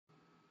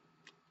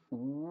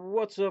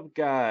What's up,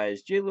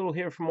 guys? Jay Little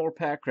here for more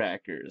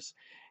PackCrackers.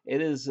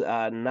 It is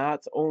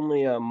not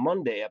only a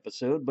Monday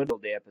episode, but a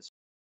day episode.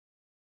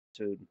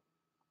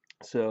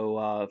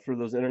 So, for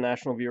those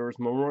international viewers,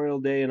 Memorial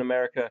Day in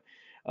America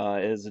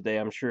is a day.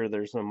 I'm sure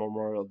there's a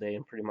Memorial Day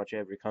in pretty much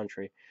every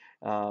country,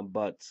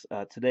 but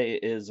today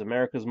is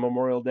America's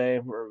Memorial Day,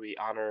 where we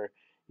honor,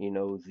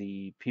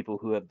 the people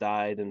who have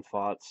died and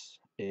fought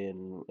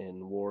in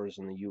wars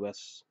in the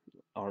U.S.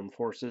 Armed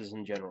Forces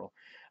in general.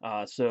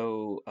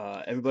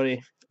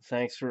 Everybody,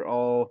 thanks for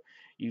all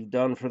you've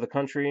done for the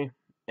country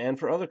and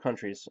for other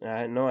countries.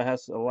 I know it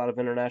has a lot of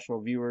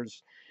international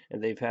viewers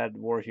and they've had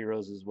war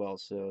heroes as well.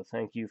 So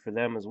thank you for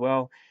them as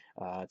well.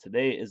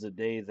 Today is a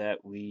day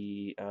that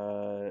we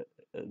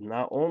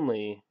not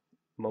only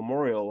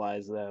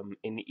memorialize them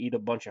and eat a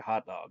bunch of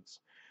hot dogs,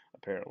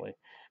 apparently,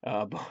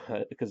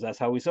 because that's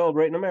how we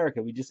celebrate in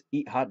America. We just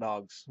eat hot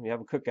dogs. We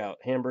have a cookout,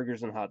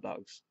 hamburgers and hot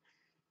dogs.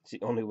 It's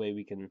the only way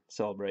we can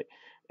celebrate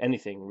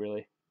anything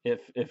really.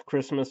 If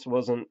Christmas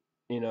wasn't,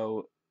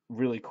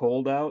 really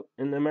cold out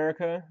in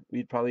America,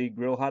 we'd probably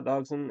grill hot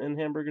dogs and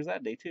hamburgers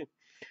that day too.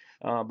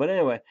 But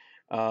anyway,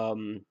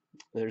 um,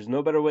 there's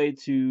no better way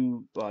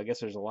to, well, I guess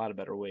there's a lot of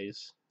better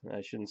ways.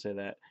 I shouldn't say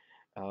that.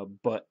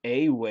 But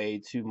a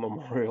way to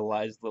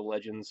memorialize the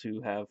legends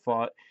who have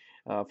fought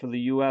for the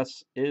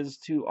U.S. is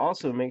to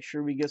also make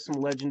sure we get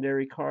some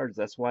legendary cards.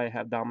 That's why I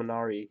have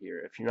Dominaria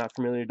here. If you're not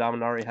familiar,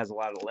 Dominaria has a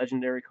lot of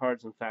legendary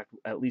cards. In fact,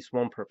 at least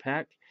one per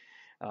pack.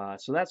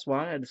 So that's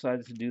why I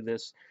decided to do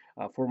this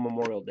for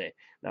Memorial Day.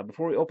 Now,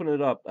 before we open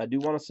it up, I do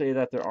want to say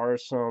that there are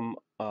some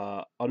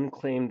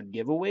unclaimed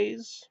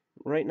giveaways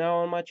right now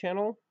on my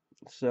channel.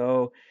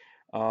 So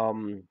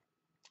um,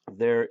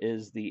 there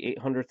is the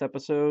 800th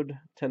episode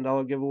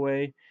 $10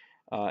 giveaway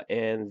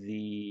and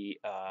the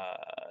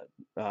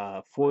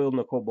foil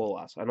Nicol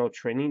Bolas. I know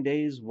Training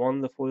Days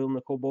won the foil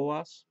Nicol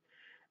Bolas,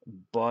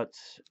 but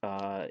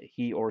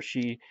he or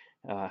she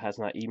has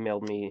not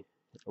emailed me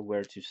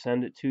where to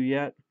send it to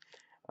yet.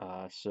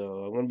 So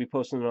I'm going to be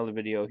posting another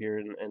video here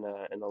in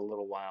a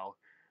little while,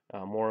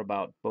 more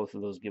about both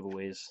of those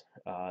giveaways.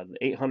 The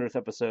 800th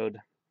episode,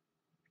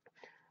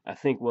 I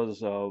think, was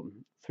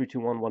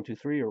 321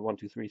 123 or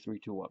 123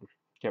 321.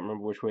 Can't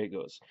remember which way it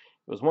goes.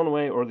 It was one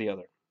way or the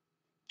other.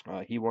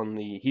 He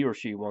or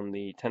she won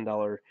the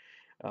 $10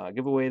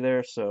 giveaway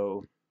there.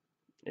 So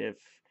if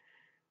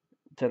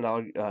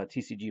 $10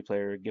 TCG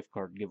player gift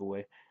card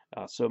giveaway.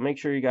 So make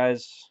sure you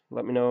guys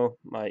let me know.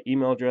 My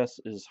email address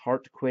is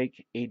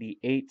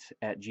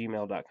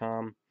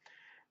heartquake88@gmail.com.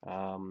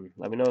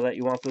 Let me know that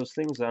you want those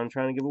things that I'm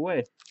trying to give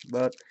away,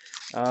 but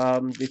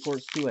before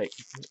it's too late.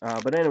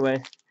 But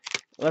anyway,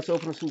 let's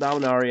open some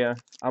Dominaria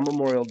on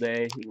Memorial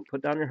Day. You can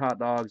put down your hot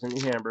dogs and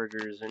your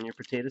hamburgers and your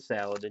potato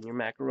salad and your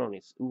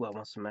macaronis. Ooh, I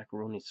want some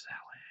macaroni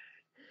salad.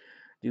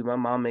 Dude, my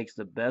mom makes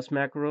the best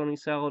macaroni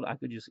salad. I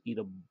could eat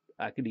a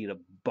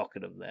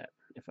bucket of that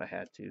if I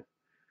had to.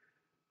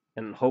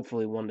 And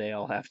hopefully one day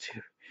I'll have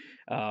to.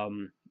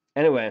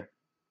 Anyway,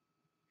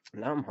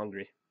 now I'm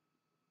hungry.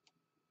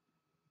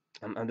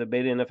 I'm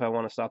debating if I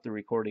want to stop the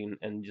recording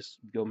and just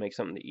go make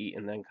something to eat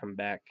and then come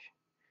back.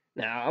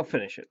 Now I'll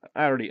finish it.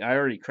 I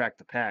already cracked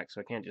the pack, so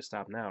I can't just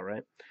stop now,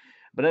 right?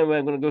 But anyway,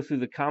 I'm going to go through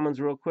the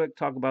commons real quick,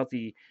 talk about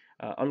the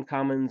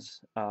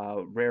uncommons,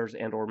 rares,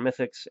 and or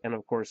mythics, and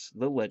of course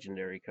the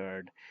legendary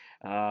card.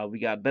 We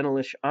got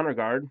Benelish Honor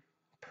Guard,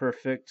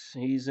 perfect.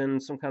 He's in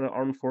some kind of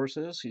armed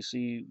forces. You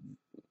see,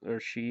 or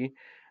she,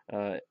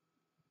 uh,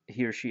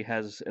 he or she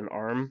has an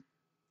arm,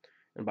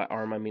 and by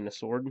arm I mean a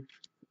sword.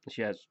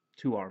 She has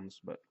two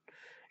arms, but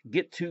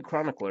Get to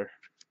Chronicler,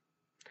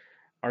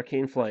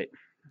 Arcane Flight,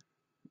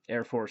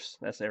 Air Force.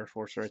 That's Air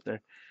Force right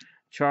there.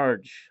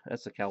 Charge.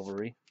 That's the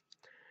cavalry.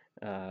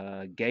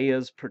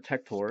 Gaia's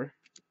Protector,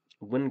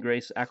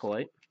 Windgrace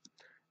Acolyte,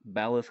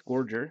 Balith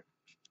Gorger,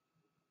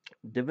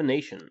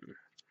 Divination,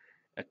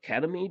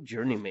 Academy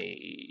Journey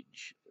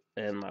Mage.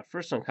 And my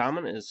first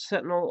uncommon is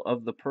Sentinel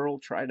of the Pearl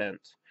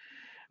Trident.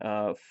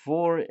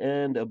 4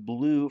 and a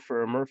blue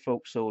for a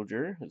Merfolk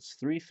Soldier. It's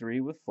 3/3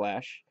 with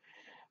Flash.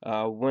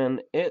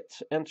 When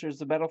it enters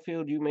the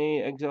battlefield, you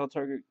may exile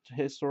target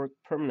historic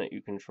permanent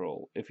you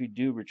control. If you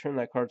do, return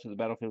that card to the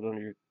battlefield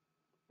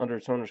under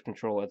its owner's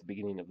control at the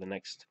beginning of the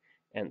next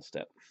end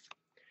step.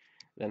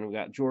 Then we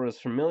got Jorah's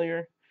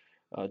Familiar,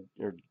 or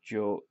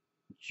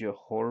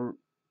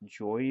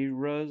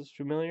Joyra's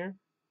Familiar.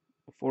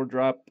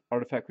 4-drop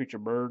artifact creature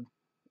bird.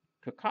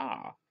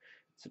 Kaka.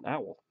 It's an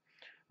owl.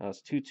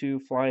 It's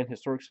 2/2 flying.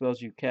 Historic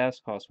spells you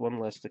cast cost 1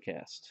 less to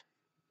cast.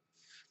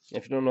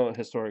 If you don't know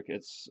historic,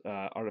 it's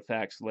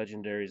artifacts,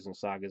 legendaries, and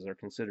sagas are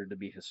considered to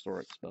be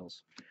historic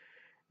spells.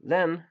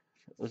 Then,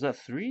 was that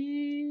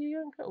 3?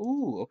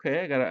 Ooh,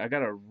 okay. I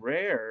got a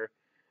rare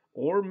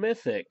or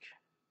mythic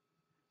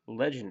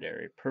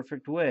legendary.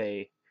 Perfect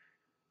way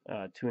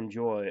to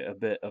enjoy a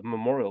bit of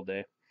Memorial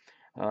Day.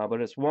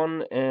 But it's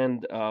 1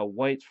 and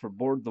white for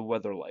Board the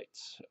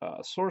Weatherlights.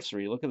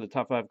 Sorcery. Look at the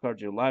top 5 cards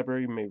of your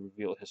library. You may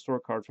reveal a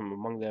historic card from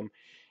among them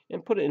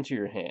and put it into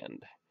your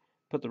hand.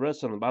 Put the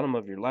rest on the bottom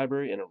of your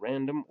library in a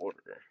random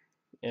order.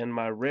 And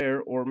my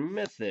rare or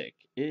mythic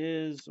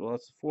is, well,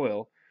 it's a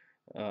foil,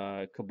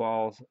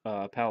 Cabal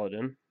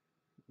Paladin.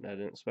 I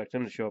didn't expect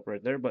him to show up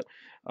right there, but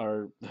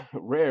our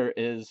rare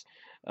is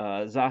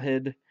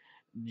Zahid,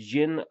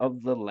 Jinn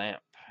of the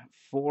Lamp.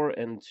 4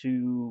 and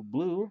 2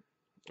 blue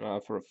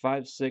for a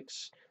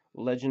 5/6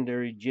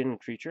 legendary Jinn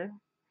creature.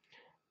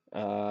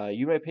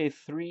 You may pay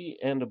 3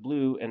 and a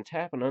blue and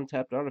tap an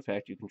untapped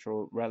artifact you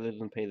control rather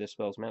than pay this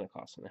spell's mana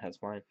cost, and it has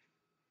flying.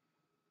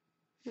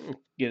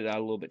 Get it out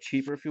a little bit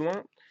cheaper if you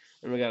want.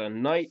 And we got a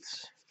Knight,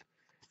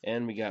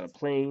 and we got a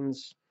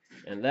Plains,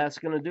 and that's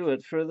going to do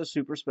it for the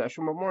super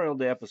special Memorial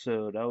Day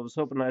episode. I was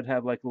hoping I'd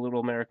have like a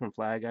little American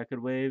flag I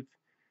could wave.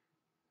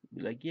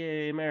 Be like,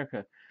 yay,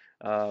 America.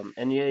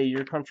 And yay,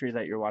 your country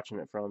that you're watching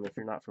it from if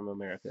you're not from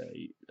America.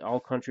 All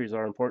countries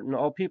are important.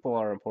 All people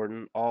are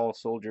important. All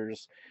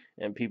soldiers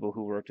and people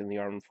who worked in the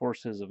armed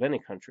forces of any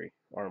country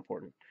are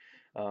important.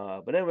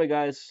 But anyway,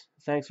 guys,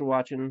 thanks for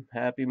watching.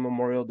 Happy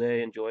Memorial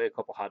Day. Enjoy a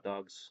couple hot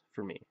dogs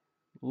for me.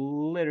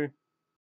 Later.